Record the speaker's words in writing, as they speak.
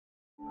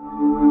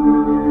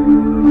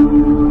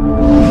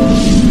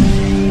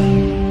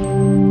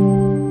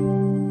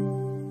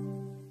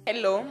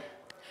Hello,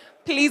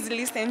 please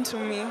listen to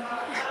me.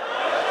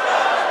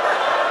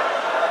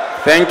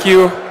 Thank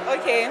you.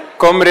 Okay.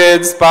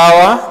 Comrades,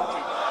 power.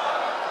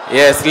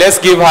 Yes, let's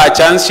give her a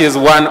chance. She's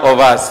one of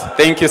us.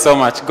 Thank you so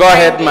much. Go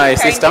ahead, my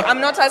sister.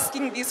 I'm not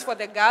asking this for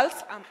the girls.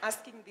 I'm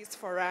asking this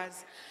for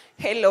us.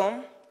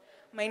 Hello,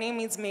 my name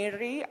is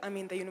Mary. I'm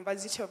in the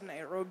University of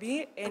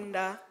Nairobi, and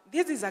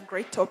this is a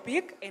great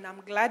topic, and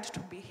I'm glad to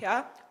be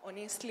here,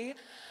 honestly.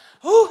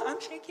 Oh, I'm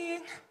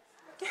shaking.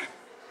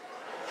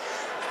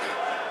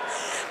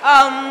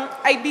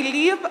 I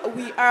believe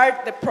we are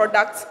the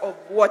products of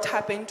what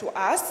happened to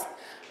us.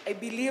 I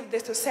believe the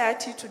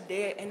society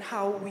today and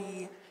how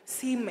we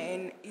see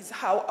men is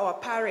how our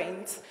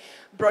parents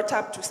brought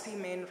up to see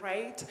men,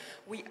 right?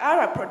 We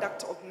are a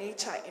product of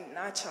nature and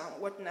nurture,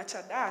 what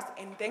nature does.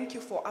 And thank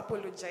you for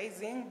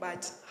apologizing,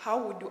 but how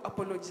would you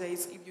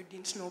apologize if you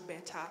didn't know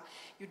better?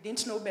 You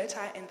didn't know better,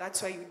 and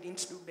that's why you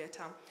didn't do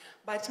better.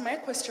 But my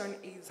question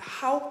is,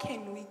 how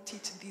can we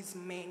teach these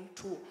men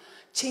to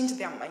change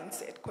their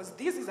mindset? Because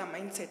this is a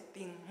mindset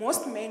thing.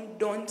 Most men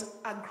don't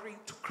agree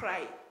to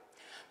cry.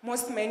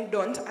 Most men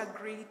don't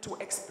agree to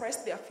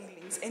express their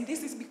feelings. And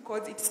this is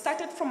because it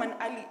started from an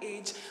early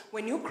age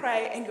when you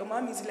cry and your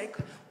mom is like,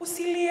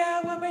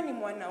 Usilia, wewe ni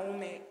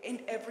mwanaume, and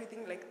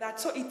everything like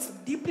that. So it's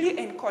deeply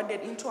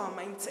encoded into our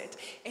mindset.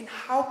 And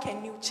how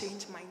can you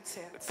change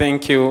mindset?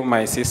 Thank you,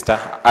 my sister.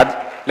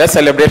 Let's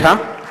celebrate her.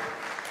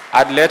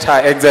 I'd let Her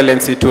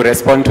Excellency to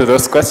respond to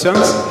those questions.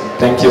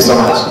 Thank you so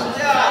much.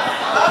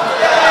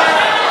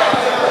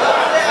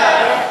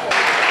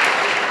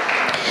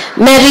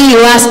 Mary, you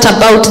asked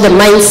about the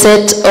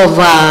mindset of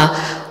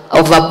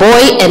a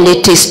boy, and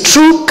it is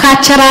true.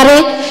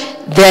 Culturally,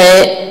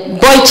 the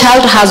boy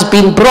child has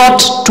been brought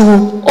to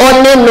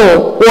only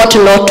know what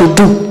not to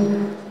do.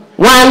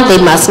 One, they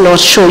must not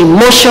show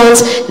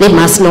emotions, they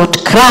must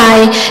not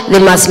cry, they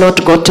must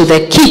not go to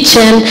the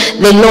kitchen,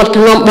 they must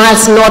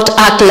not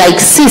act like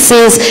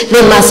sissies,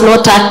 they must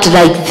not act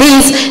like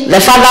this.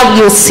 The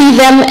father will see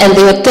them and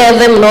they will tell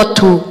them not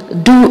to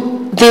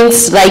do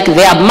things like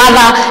their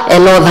mother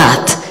and all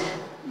that.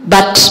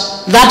 But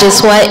that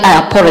is why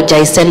I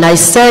apologized, and I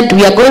said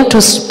we are going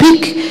to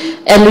speak,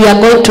 and we are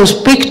going to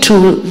speak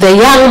to the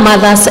young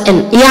mothers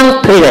and young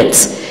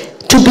parents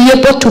to be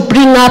able to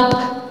bring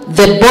up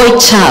the boy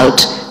child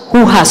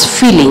who has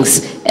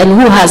feelings and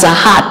who has a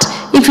heart.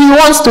 If he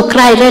wants to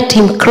cry, let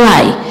him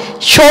cry.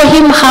 Show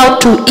him how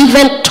to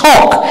even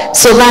talk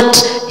so that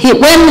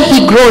when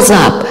he grows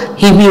up,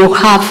 he will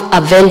have a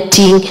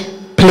venting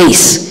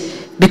place.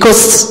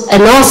 Because,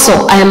 and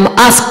also I am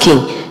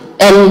asking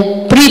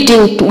and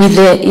pleading with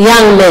the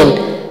young men,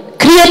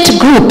 create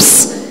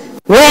groups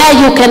where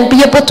you can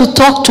be able to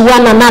talk to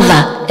one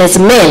another as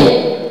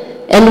men.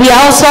 And we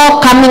are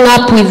also coming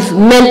up with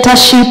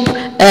mentorship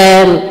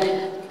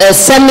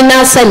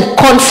seminars and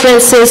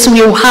conferences.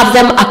 We will have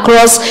them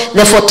across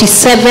the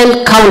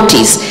 47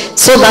 counties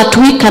so that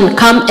we can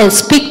come and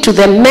speak to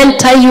them,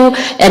 mentor you,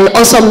 and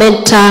also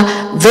mentor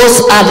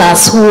those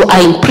others who are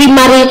in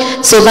primary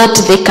so that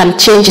they can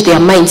change their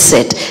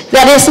mindset.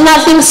 There is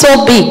nothing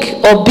so big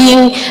or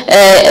being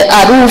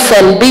aloof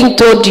and being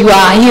told you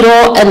are a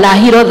hero and a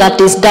hero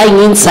that is dying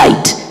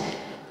inside.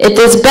 It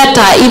is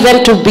better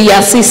even to be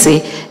a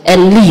sissy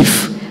and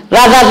leave,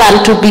 rather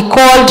than to be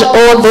called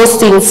all those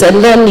things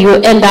and then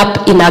you end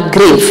up in a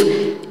grave.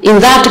 In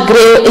that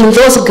grave, in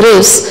those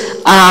graves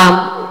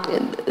are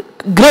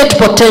great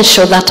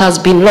potential that has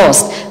been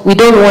lost. We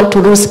don't want to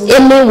lose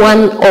any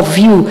one of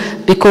you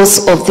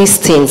because of these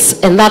things,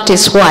 and that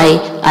is why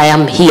I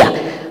am here.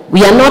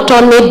 We are not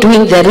only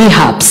doing the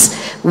rehabs,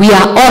 we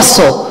are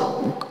also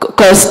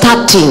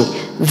starting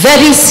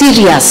very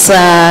serious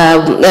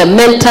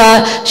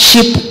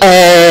mentorship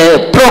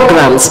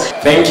programs.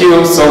 Thank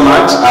you so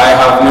much. I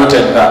have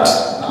noted that.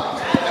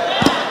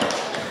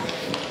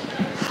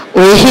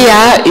 We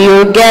hear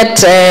you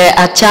get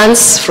a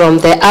chance from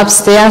the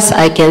upstairs.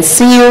 I can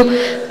see you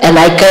and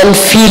I can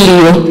feel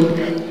you.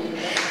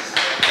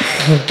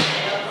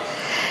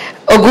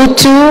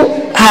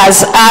 Ogutu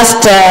has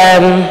asked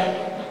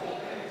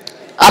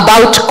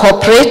about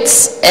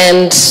corporates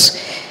and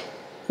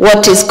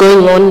what is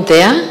going on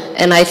there.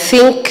 And I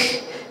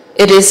think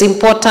it is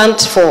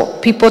important for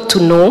people to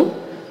know.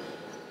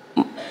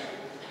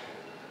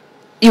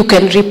 You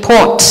can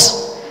report,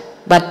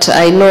 but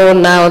I know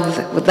now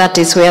that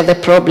is where the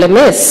problem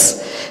is.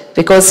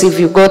 Because if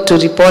you go to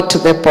report to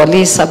the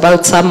police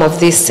about some of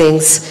these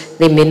things,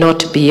 they may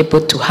not be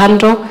able to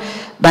handle.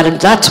 But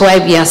that's why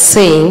we are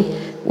saying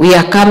we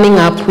are coming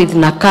up with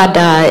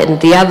NACADA and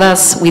the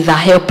others with a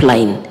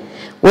helpline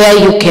where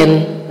you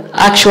can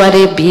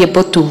actually be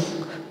able to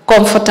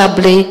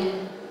comfortably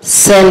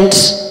send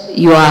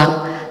your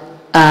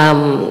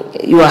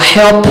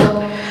help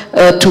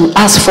to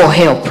ask for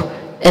help.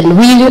 And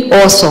we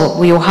also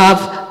will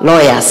have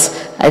lawyers.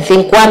 I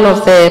think one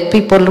of the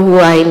people who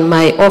are in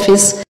my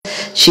office,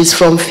 she's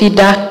from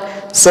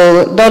FIDA,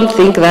 so don't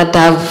think that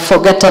I've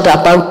forgotten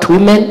about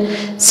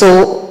women.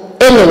 So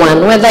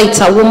anyone, whether it's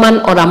a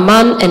woman or a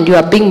man, and you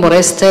are being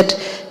molested,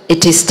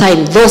 it is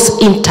time. Those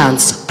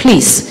interns,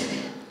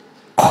 please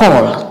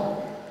call.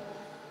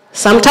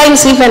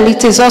 Sometimes even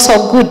it is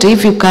also good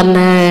if you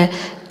can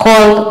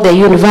call the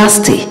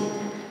university,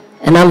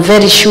 and I'm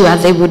very sure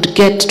they would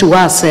get to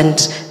us and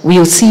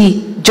we'll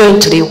see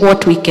jointly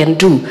what we can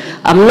do.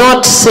 I'm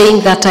not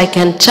saying that I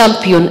can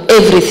champion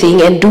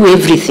everything and do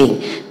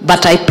everything,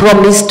 but I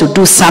promise to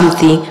do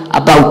something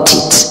about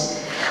it.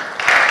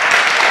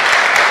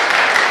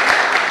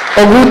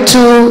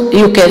 Ogutu,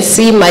 you can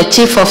see my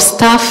chief of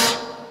staff.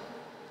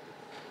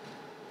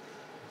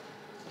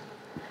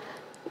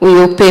 We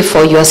will pay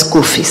for your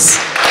school fees.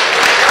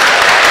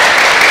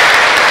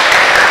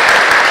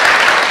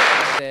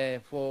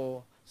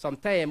 For some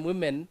time,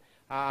 women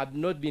have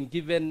not been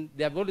given,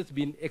 they have always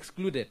been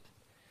excluded.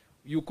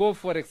 You go,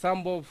 for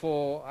example,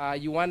 for,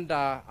 you want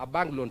a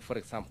bank loan, for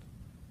example.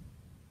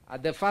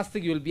 The first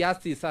thing you'll be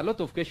asked is a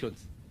lot of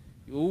questions.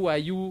 Who are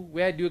you?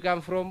 Where do you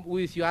come from? Who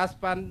is your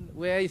husband?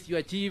 Where is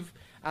your chief?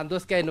 And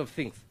those kind of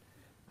things.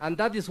 And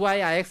that is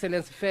why Our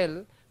Excellency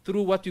fell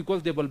through what we call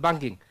double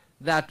banking,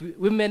 that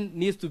women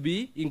needs to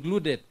be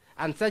included,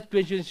 and such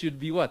questions should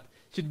be what?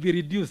 Should be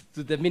reduced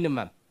to the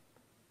minimum.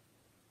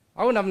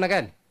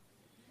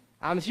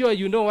 I'm sure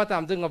you know what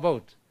I'm talking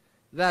about.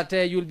 That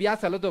you'll be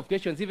asked a lot of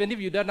questions, even if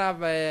you don't have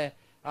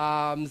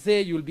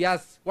say, you'll be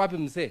asked, what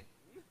say?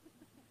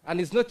 And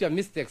it's not your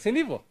mistake.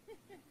 Sinivo.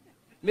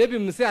 Maybe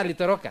mse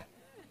alitoroka.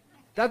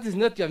 That is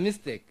not your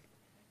mistake.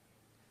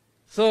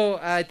 So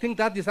I think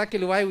that is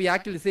actually why we are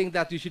actually saying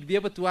that you should be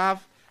able to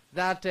have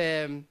that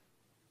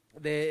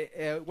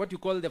what you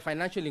call the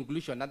financial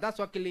inclusion, and that's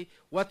actually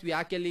what we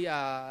are actually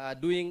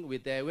doing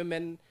with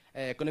women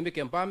economic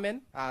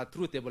empowerment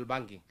through table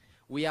banking.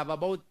 We have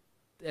about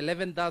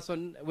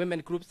 11,000 women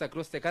groups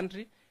across the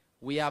country.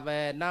 We have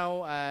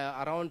now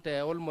around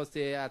almost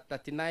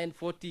 39,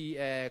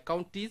 40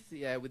 counties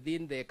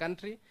within the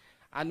country,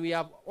 and we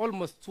have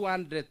almost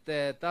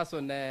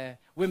 200,000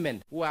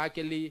 women who are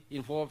actually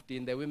involved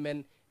in the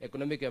women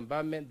economic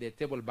empowerment, the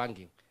table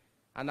banking.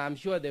 And I'm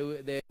sure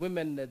the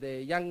women,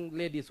 the young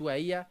ladies who are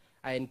here,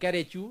 I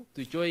encourage you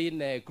to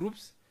join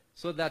groups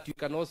so that you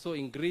can also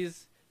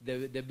increase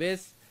the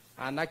base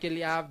and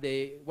actually have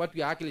what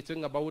we are actually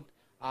talking about,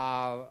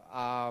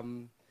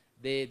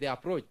 the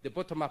approach, the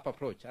bottom-up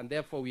approach, and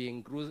therefore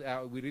we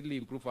really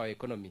improve our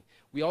economy.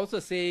 We are also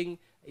saying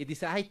it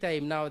is high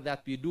time now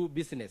that we do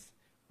business.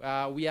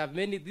 We have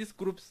these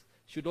groups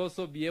should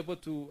also be able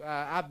to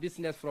have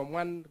business from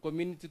one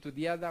community to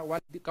the other,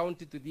 one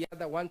county to the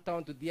other, one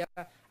town to the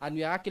other, and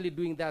we are actually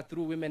doing that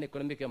through women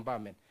economic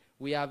empowerment.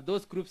 We have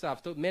those groups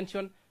I've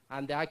mentioned,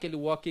 and they're actually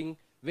working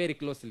very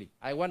closely.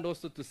 I want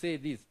also to say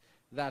this,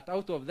 that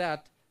out of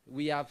that,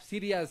 we have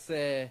serious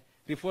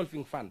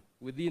revolving fund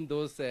within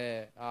those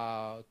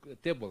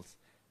tables.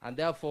 And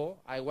therefore,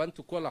 I want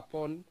to call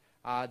upon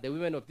the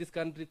women of this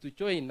country to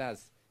join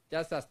us,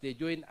 just as they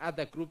join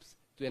other groups,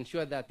 to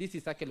ensure that this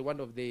is actually one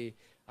of the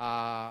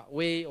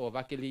way of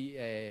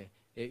actually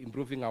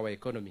improving our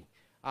economy.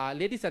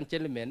 Ladies and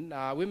gentlemen,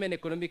 women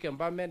economic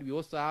empowerment, we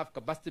also have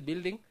capacity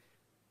building.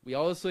 We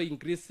are also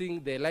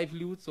increasing the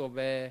livelihoods of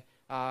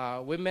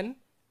women.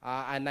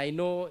 And I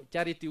know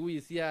Charity, who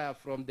is here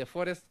from the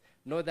forest,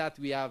 know that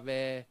we have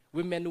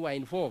women who are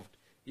involved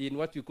in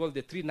what we call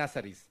the tree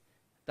nurseries.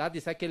 That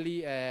is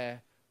actually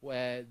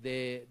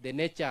the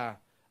nature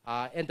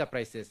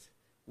enterprises.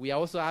 We are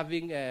also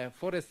having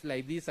forests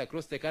like this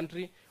across the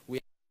country. We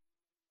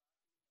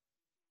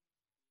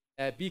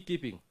have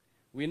beekeeping.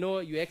 We know,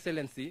 Your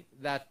Excellency,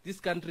 that this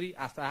country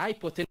has a high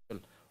potential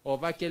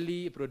of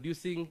actually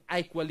producing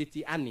high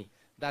quality honey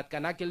that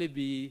can actually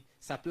be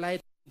supplied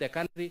to the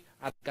country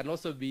and can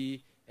also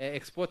be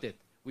exported.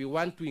 We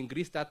want to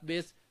increase that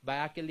base by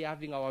actually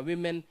having our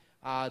women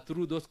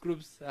through those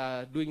groups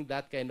doing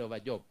that kind of a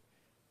job.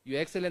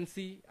 Your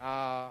Excellency,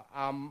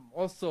 I'm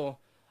also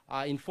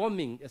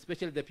informing,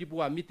 especially the people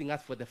who are meeting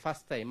us for the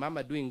first time,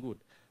 Mama Doing Good,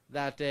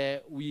 that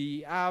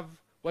we have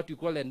what we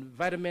call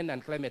environment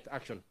and climate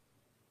action.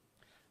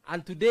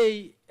 And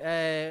today,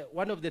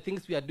 one of the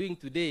things we are doing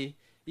today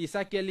is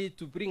actually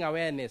to bring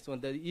awareness on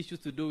the issues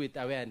to do with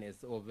awareness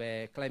of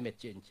climate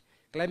change.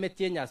 Climate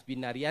change has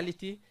been a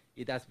reality.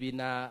 It has been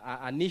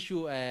an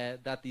issue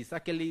that is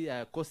actually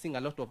causing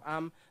a lot of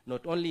harm,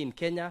 not only in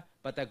Kenya,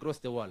 but across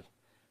the world.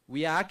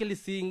 We are actually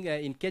seeing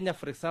in Kenya,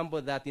 for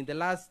example, that in the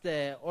last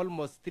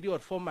almost 3 or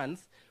 4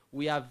 months,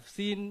 we have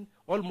seen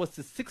almost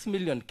 6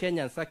 million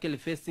Kenyans actually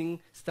facing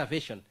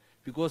starvation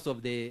because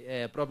of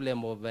the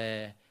problem of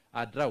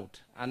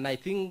drought. And I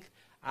think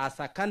as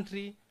a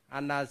country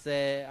and as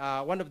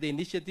one of the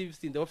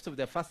initiatives in the Office of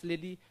the First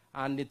Lady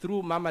and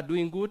through Mama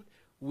Doing Good,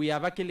 we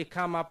have actually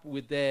come up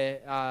with the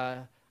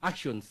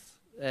actions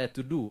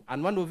to do.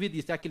 And one of it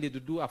is actually to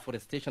do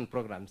afforestation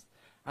programs.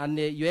 And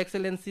Your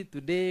Excellency,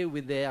 today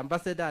with the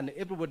ambassador and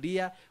everybody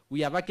here,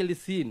 we have actually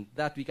seen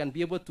that we can be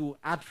able to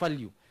add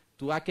value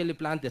to actually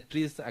plant the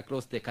trees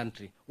across the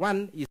country.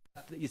 One is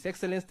that His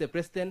Excellency the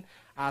President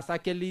has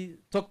actually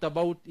talked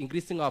about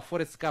increasing our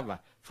forest cover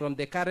from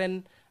the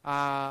current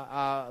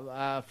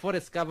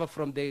forest cover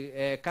from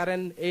the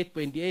current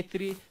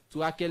 8.83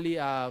 to actually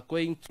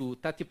going to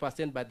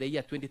 30% by the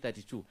year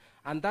 2032.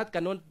 And that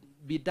cannot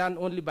be done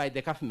only by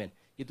the government.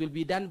 It will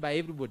be done by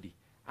everybody.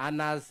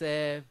 And as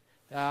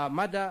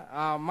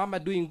Mama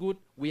doing good,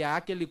 we are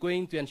actually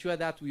going to ensure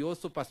that we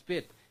also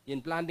participate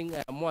in planting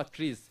more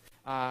trees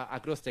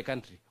across the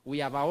country. We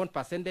have our own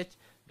percentage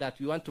that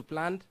we want to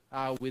plant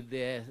with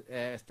the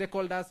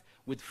stakeholders,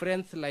 with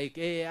friends like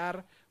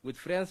AAR, with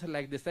friends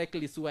like the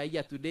cyclists who are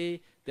here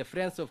today, the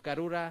friends of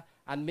Karura,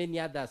 and many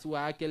others who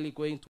are actually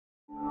going to